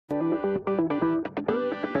Hello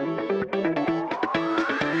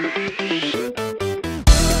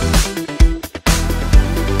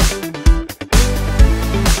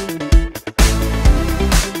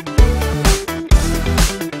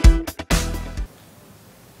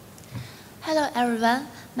everyone,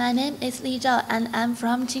 my name is Zhao and I'm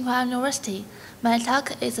from Tsinghua University. My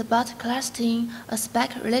talk is about clustering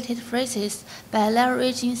aspect-related phrases by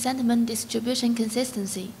leveraging sentiment distribution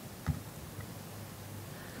consistency.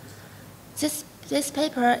 This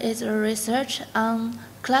paper is a research on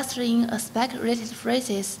clustering aspect-related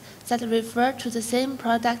phrases that refer to the same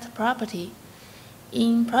product property.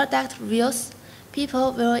 In product reviews,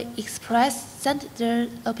 people will express their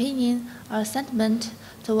opinion or sentiment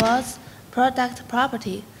towards product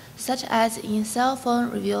property, such as in cell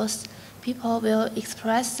phone reviews, people will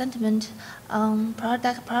express sentiment on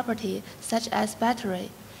product property, such as battery.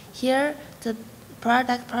 Here, the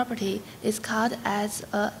product property is called as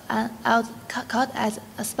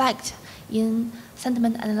aspect in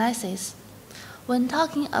sentiment analysis. When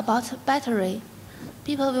talking about battery,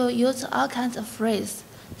 people will use all kinds of phrases,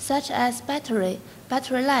 such as battery,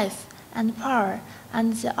 battery life, and power,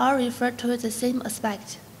 and they all refer to the same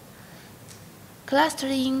aspect.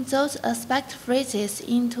 Clustering those aspect phrases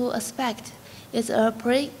into aspect is a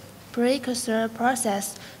precursor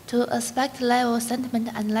process to aspect-level sentiment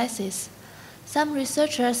analysis. Some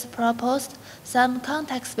researchers proposed some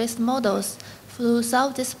context-based models to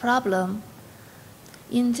solve this problem.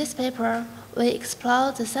 In this paper, we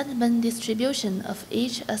explore the sentiment distribution of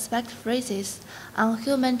each aspect phrases on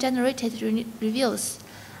human-generated reviews,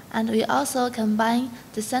 and we also combine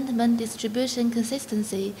the sentiment distribution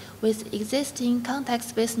consistency with existing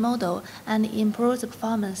context-based model and improve the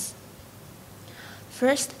performance.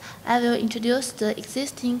 First, I will introduce the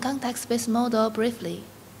existing context-based model briefly.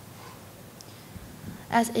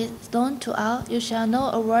 As is known to all, you shall know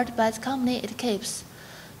a word by the company it keeps.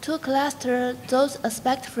 To cluster those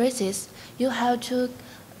aspect phrases, you have to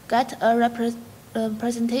get a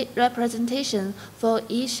representation for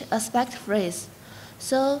each aspect phrase.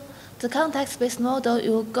 So, the context-based model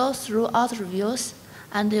will go through all the reviews,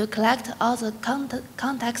 and you collect all the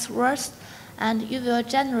context words, and you will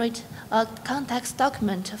generate a context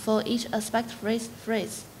document for each aspect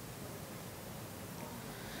phrase.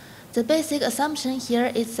 The basic assumption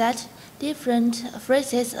here is that different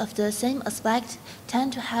phrases of the same aspect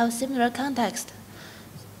tend to have similar context.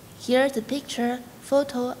 Here, the picture,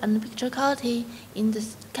 photo, and picture quality in the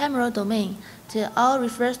camera domain, they all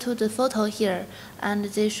refer to the photo here, and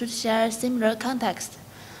they should share similar context.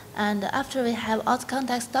 And after we have all the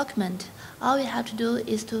context document, all we have to do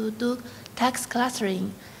is to do text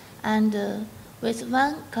clustering, and with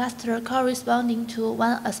one cluster corresponding to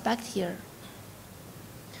one aspect here.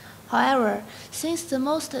 However, since the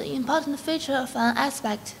most important feature of an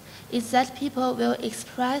aspect is that people will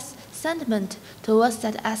express sentiment towards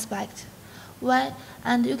that aspect,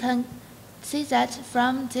 and you can see that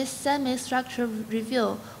from this semi-structured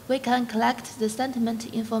review, we can collect the sentiment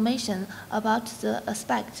information about the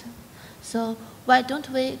aspect. So why don't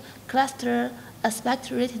we cluster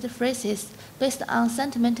aspect-related phrases based on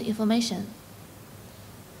sentiment information?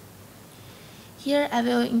 Here I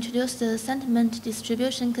will introduce the sentiment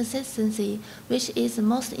distribution consistency, which is the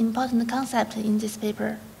most important concept in this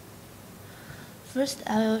paper. First,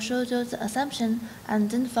 I will show you the assumption and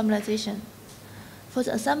then formalization. For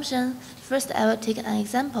the assumption, first I will take an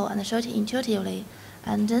example and show it intuitively,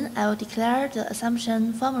 and then I will declare the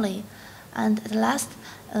assumption formally, and at last,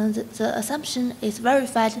 the assumption is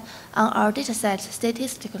verified on our dataset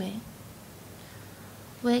statistically.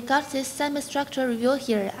 We got this semi-structured review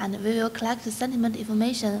here, and we will collect the sentiment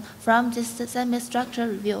information from this semi-structured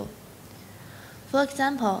review. For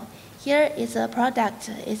example, here is a product,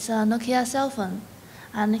 it's a Nokia cell phone.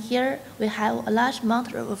 And here we have a large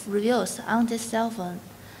amount of reviews on this cell phone.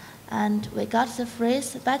 And we got the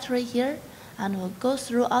phrase battery here, and we'll go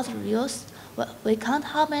through all the reviews. We count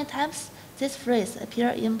how many times this phrase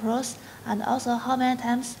appears in pros, and also how many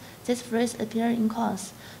times this phrase appears in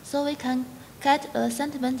cons. So we can get a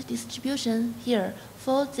sentiment distribution here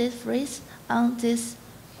for this phrase on this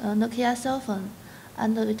Nokia cell phone.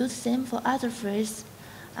 And we do the same for other phrases.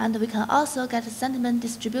 And we can also get a sentiment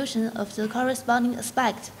distribution of the corresponding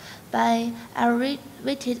aspect by a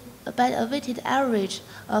weighted average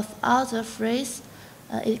of all the phrases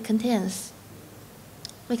it contains.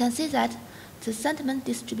 We can see that the sentiment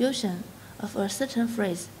distribution of a certain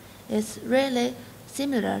phrase is really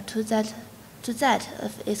similar to that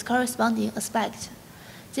of its corresponding aspect.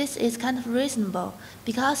 This is kind of reasonable,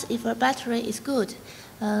 because if a battery is good,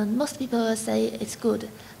 most people will say it's good,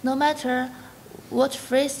 no matter what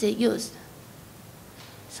phrase they use.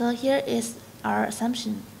 So here is our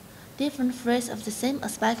assumption. Different phrases of the same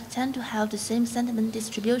aspect tend to have the same sentiment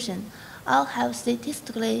distribution. All have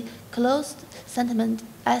statistically closed sentiment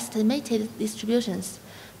estimated distributions.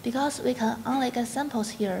 Because we can only get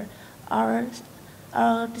samples here, our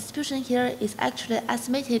distribution here is actually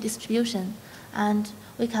estimated distribution, and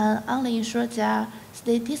we can only ensure they are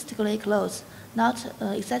statistically close, not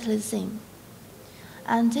exactly the same.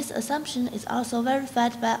 And this assumption is also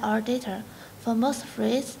verified by our data. For most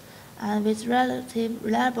phrases, and with relative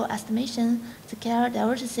reliable estimation, the carrier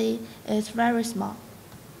diversity is very small.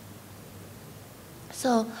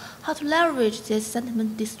 So, how to leverage this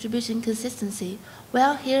sentiment distribution consistency?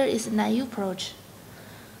 Well, here is a naive approach.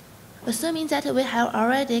 Assuming that we have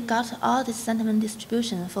already got all this sentiment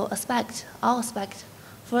distribution for all aspects,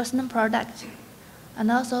 for a certain product,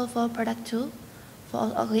 and also for product 2,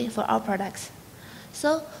 for all products.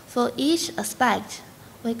 So, for each aspect,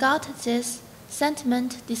 we got this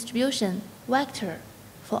sentiment distribution vector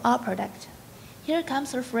for our product. Here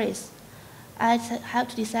comes the phrase. I have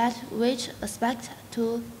to decide which aspect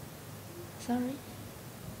to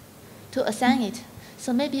assign it.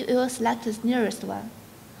 So maybe we will select the nearest one.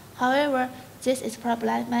 However, this is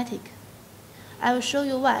problematic. I will show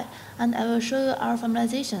you why, and I will show you our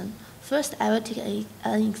formalization. First, I will take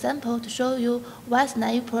an example to show you why the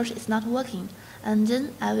naive approach is not working, and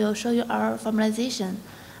then I will show you our formalization.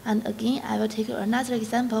 And again, I will take another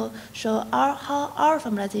example, show how our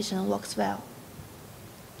formalization works well.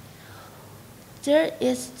 There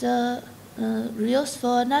is the reuse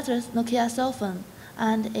for another Nokia cell phone,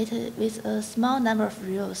 and it with a small number of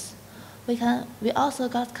reuse. We also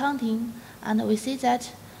got counting, and we see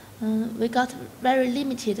that we got very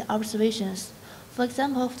limited observations. For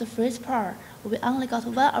example, for the phrase par, we only got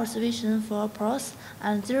 1 observation for pros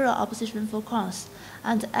and 0 observation for cons,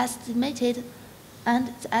 and the estimated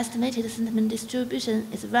sentiment distribution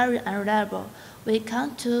is very unreliable. We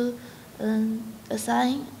can't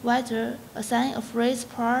assign a phrase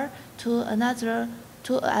par to an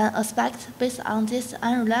aspect based on this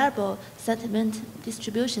unreliable sentiment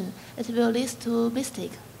distribution. It will lead to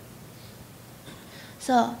mistake.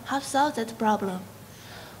 So how to solve that problem?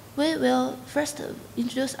 We will first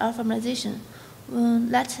introduce our formalization.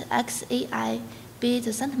 Let xai be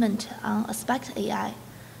the sentiment on aspect ai.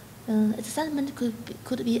 Its sentiment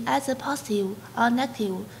could be either positive or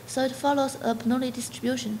negative, so it follows a Bernoulli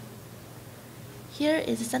distribution. Here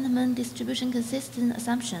is the sentiment distribution consistent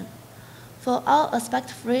assumption. For all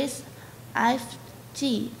aspect phrase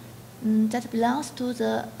fg that belongs to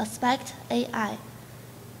the aspect ai,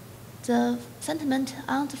 the sentiment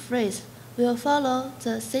on the phrase will follow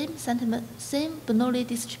the same Bernoulli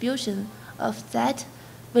distribution of that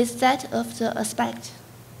with that of the aspect.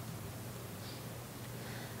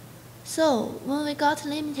 So, when we got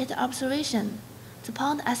limited observation, the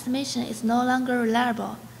point estimation is no longer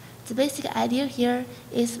reliable. The basic idea here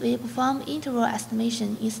is we perform interval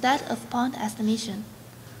estimation instead of point estimation.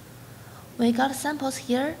 We got samples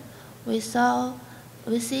here. We can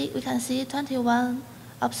see 21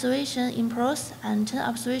 observation in pros and 10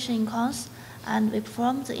 observation in cons, and we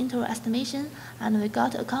perform the interval estimation, and we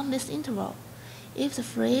got a confidence interval. If the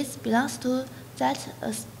phrase belongs to that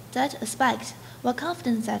aspect, we're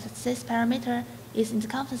confident that this parameter is in the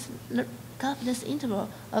confidence interval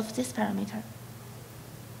of this parameter.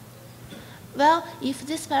 Well, if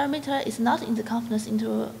this parameter is not in the confidence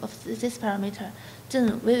interval of this parameter,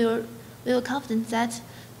 then we will confident that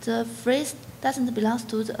the phrase doesn't belong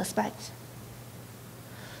to the aspect.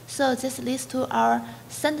 So this leads to our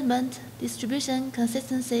sentiment distribution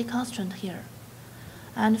consistency constraint here.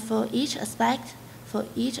 And for each aspect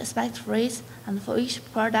phrase, and for each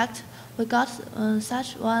product, we got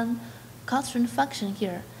such one constraint function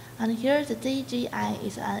here. And here the DGI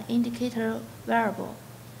is an indicator variable.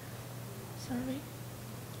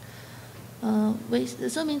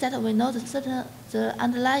 Assuming that we know the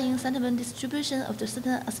underlying sentiment distribution of the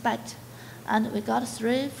certain aspect, and we got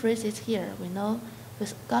 3 phrases here. We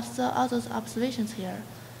got all those observations here,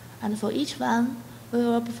 and for each one, we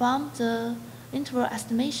will perform the interval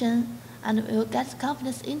estimation, and we will get the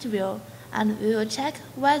confidence interval, and we will check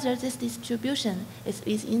whether this distribution is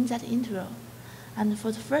within that interval. And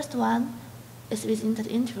for the first one, it's within that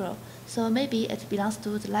interval, so maybe it belongs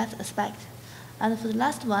to the left aspect. And for the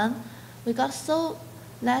last one, we got so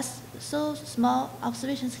small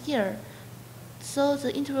observations here, so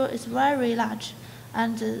the interval is very large,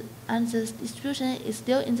 and the distribution is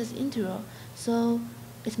still in this interval, so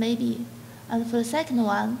it may be. And for the second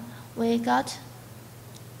one, we got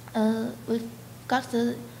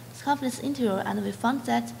the confidence interval, and we found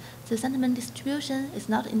that the sentiment distribution is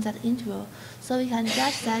not in that interval, so we can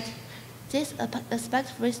judge that this aspect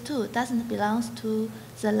phrase 2 doesn't belong to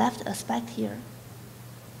the left aspect here.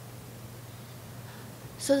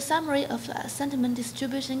 So the summary of the sentiment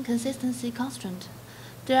distribution consistency constraint.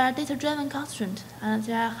 There are data-driven constraints, and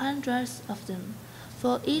there are hundreds of them.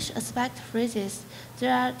 For each aspect phrases,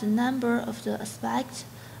 there are the number of the aspect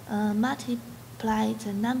multiply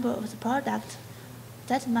the number of the product.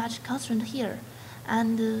 That much constraint here,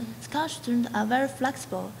 and the constraints are very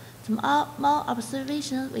flexible. The more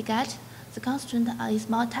observation we get, the constraint is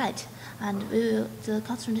more tight, and the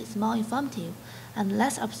constraint is more informative, and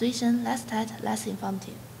less observation, less tight, less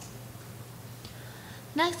informative.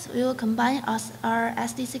 Next, we will combine our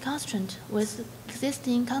SDC constraint with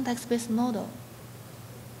existing context-based model.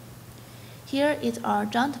 Here is our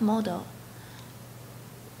joint model.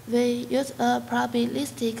 We use a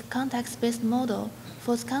probabilistic context-based model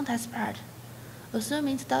for the context part,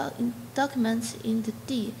 assuming the documents in the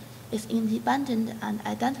D is independent and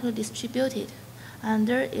identically distributed, and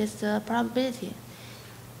there is the probability.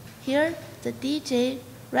 Here, the DJ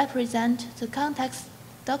represents the context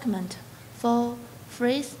document for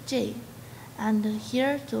phrase J, and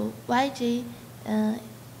here the YJ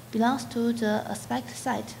belongs to the aspect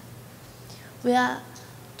site. We are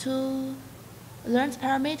to learn the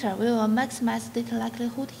parameter, we will maximize data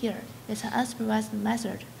likelihood here. It's an unsupervised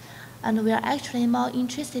method. And we are actually more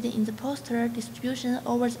interested in the poster distribution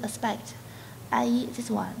over the aspect, i.e. this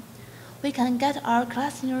one. We can get our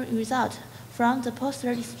clustering result from the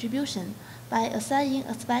poster distribution by assigning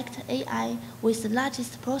aspect AI with the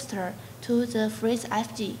largest poster to the phrase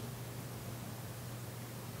FG.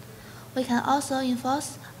 We can also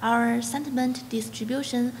enforce our sentiment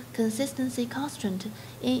distribution consistency constraint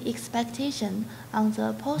in expectation on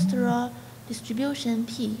the postural distribution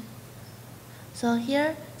P. So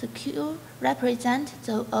here, the Q represents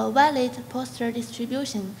the valid poster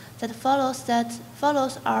distribution that follows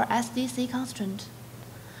our SDC constraint,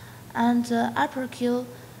 and the upper Q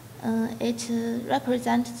it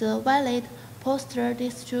represents the valid poster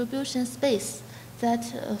distribution space that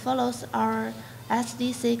follows our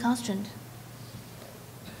SDC constraint.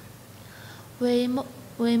 We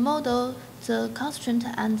model the constraint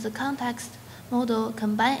and the context model,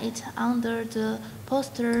 combine it under the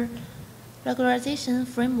poster regularization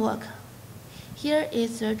framework. Here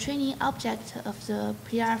is the training object of the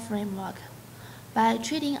PR framework. By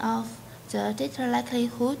trading off the data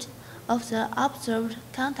likelihood of the observed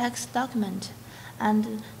context document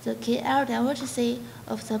and the KL diversity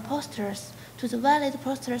of the posters to the valid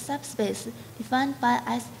poster subspace defined by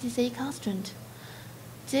SDC constraint.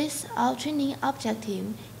 This training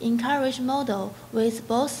objective encourages model with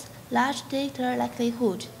both large data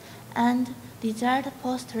likelihood and desired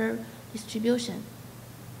poster distribution.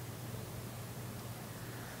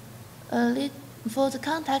 For the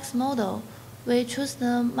context model, we choose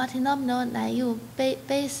the multinomial naive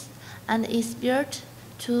base and is built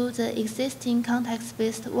to the existing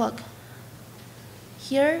context-based work.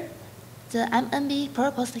 Here, the MNB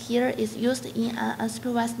proposed here is used in an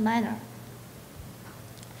unsupervised manner.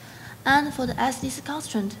 And for the SDC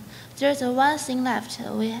constraint, there is one thing left.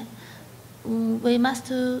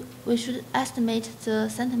 We should estimate the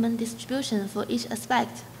sentiment distribution for each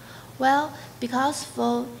aspect. Well, because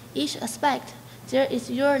for each aspect, there is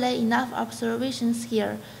usually enough observations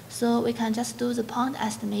here, so we can just do the point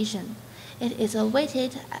estimation. It is a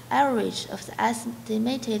weighted average of the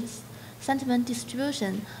estimated sentiment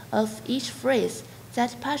distribution of each phrase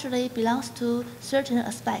that partially belongs to certain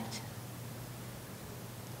aspect.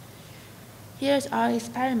 Here's our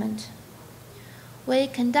experiment. We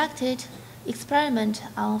conducted experiment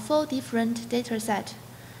on 4 different data sets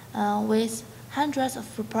with hundreds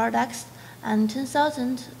of products and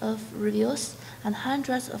 10,000 of reviews and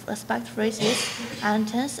hundreds of aspect phrases and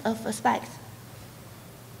tens of aspects.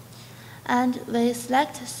 And we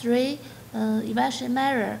select 3 evaluation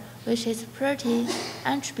measures, which is purity,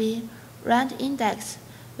 entropy, rank index,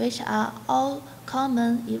 which are all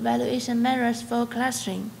common evaluation measures for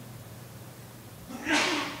clustering.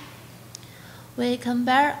 We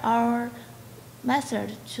compare our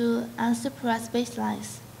method to unsupervised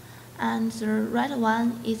baselines, and the right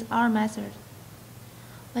one is our method.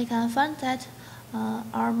 We can find that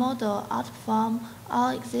our model outperforms all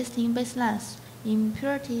existing baselines in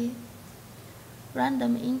purity,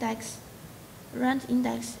 random index, rank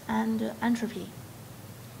index, and entropy.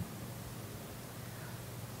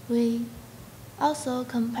 We also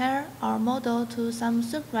compare our model to some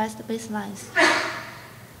supervised baselines.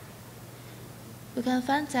 We can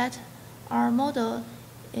find that our model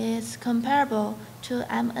is comparable to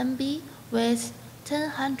MNB with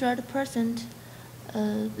 100%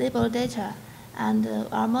 label data And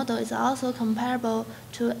our model is also comparable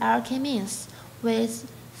to LK-means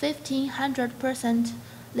with 1500%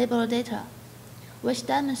 label data, which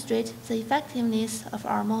demonstrate the effectiveness of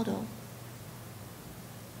our model.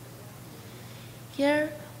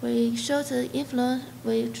 Here, we show the influence,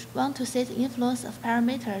 we want to see the influence of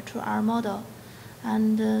parameter to our model.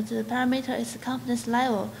 And the parameter is the confidence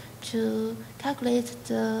level to calculate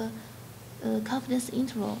the confidence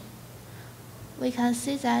interval. We can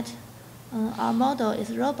see that our model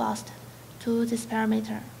is robust to this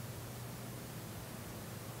parameter.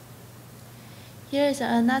 Here is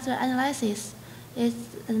another analysis. It's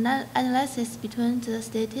an analysis between the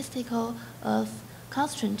statistical of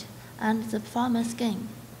constraint and the performance gain.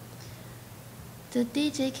 The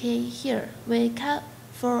DJK here, we count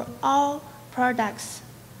for all products,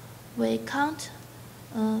 we count,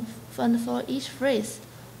 and for each phrase,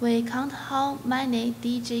 we count how many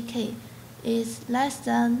DJK is less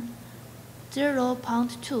than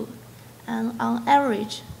 0.2, and on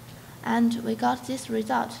average, and we got this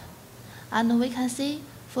result. And we can see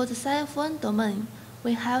for the cell phone domain,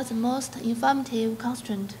 we have the most informative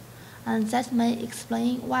constraint, and that may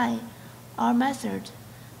explain why our method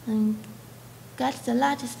gets the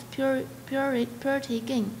largest purity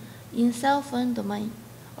gain in cell phone domain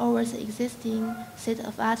over the existing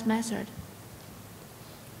state-of-art method.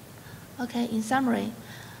 Okay, in summary,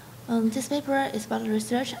 this paper is about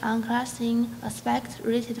research on clustering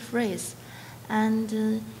aspect-related phrase,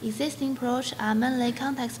 and existing approach are mainly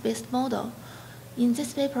context-based model. In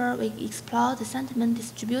this paper, we explore the sentiment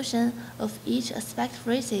distribution of each aspect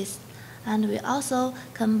phrases, and we also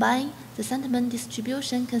combine the sentiment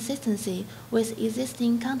distribution consistency with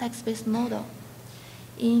existing context-based model.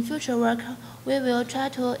 In future work, we will try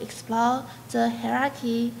to explore the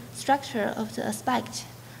hierarchy structure of the aspect,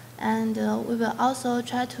 and we will also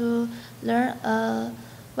try to learn a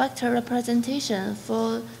vector representation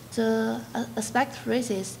for the aspect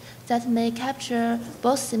phrases that may capture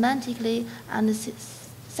both semantic and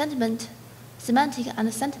sentiment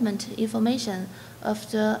information of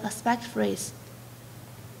the aspect phrase.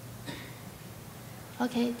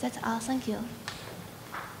 Okay, that's all. Thank you. Any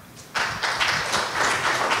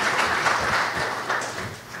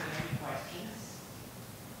questions?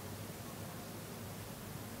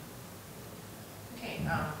 Okay,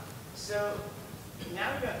 so now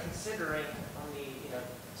we are considering only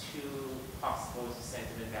two possible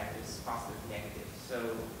sentiment values, positive and negative. So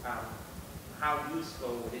how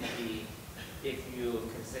useful would it be if you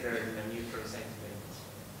consider neutral sentiment,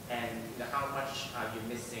 and how much are you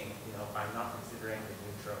missing by not considering the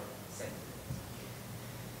neutral sentiment?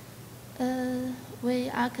 We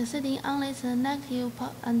are considering only the negative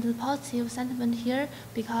and the positive sentiment here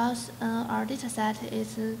because our data set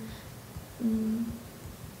is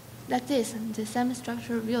like this, the same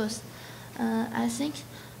structure views. I think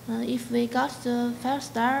if we got the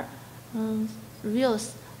 5-star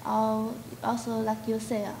reviews, or also like you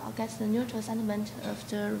say, or get the neutral sentiment of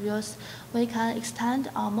the reviews, we can extend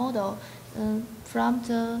our model from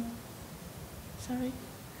the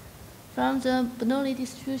Bernoulli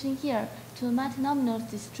distribution here to multinomial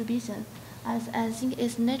distribution. As I think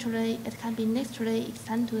it can be naturally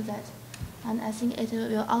extended to that, and I think it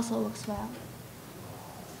will also work well.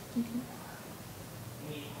 Thank you.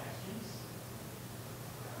 Any questions?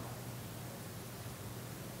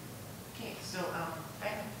 Okay, so I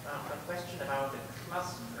have a question about the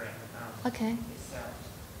clustering Okay. itself.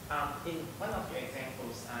 In one of your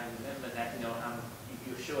examples, I remember that if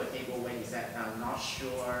you show a table where you said not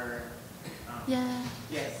sure. Yeah.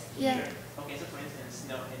 Yes. Yeah. Here. Okay, so for instance, in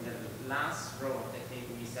the last row of the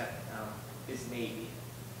table, you said is maybe.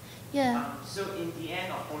 Yeah. So in the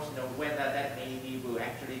end, of course, whether that maybe will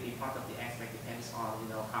actually be part of the aspect depends on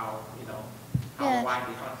how wide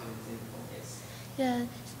the confidence interval is. Yeah.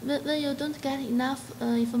 When you don't get enough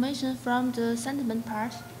information from the sentiment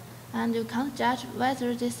part, and you can't judge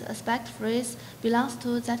whether this aspect phrase belongs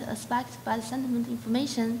to that aspect by the sentiment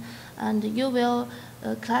information, and you will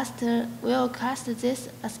cluster this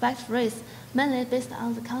aspect phrase mainly based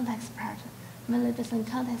on the context part, mainly based on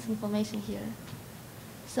context information here.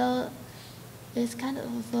 So it's kind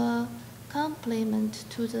of a complement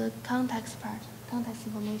to the context part, context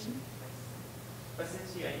information. But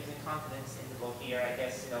since you are using confidence interval here, I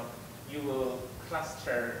guess you will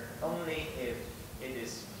cluster only if it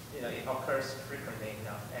is it occurs frequently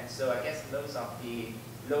enough. And so I guess most of the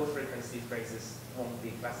low frequency phrases won't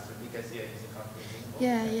be clustered because you're using confidence interval.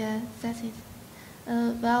 Yeah, that's it.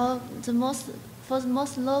 Well, for the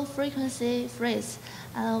most low frequency phrase,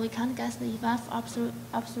 we can't get enough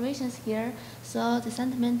observations here, so the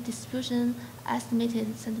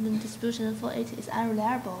estimated sentiment distribution for it is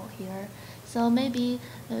unreliable here. So maybe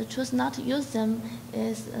choose not to use them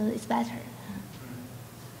is better.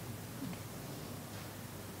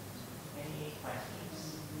 Any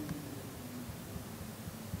questions?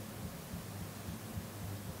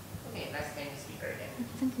 Okay, let's thank the speaker again.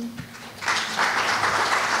 Thank you.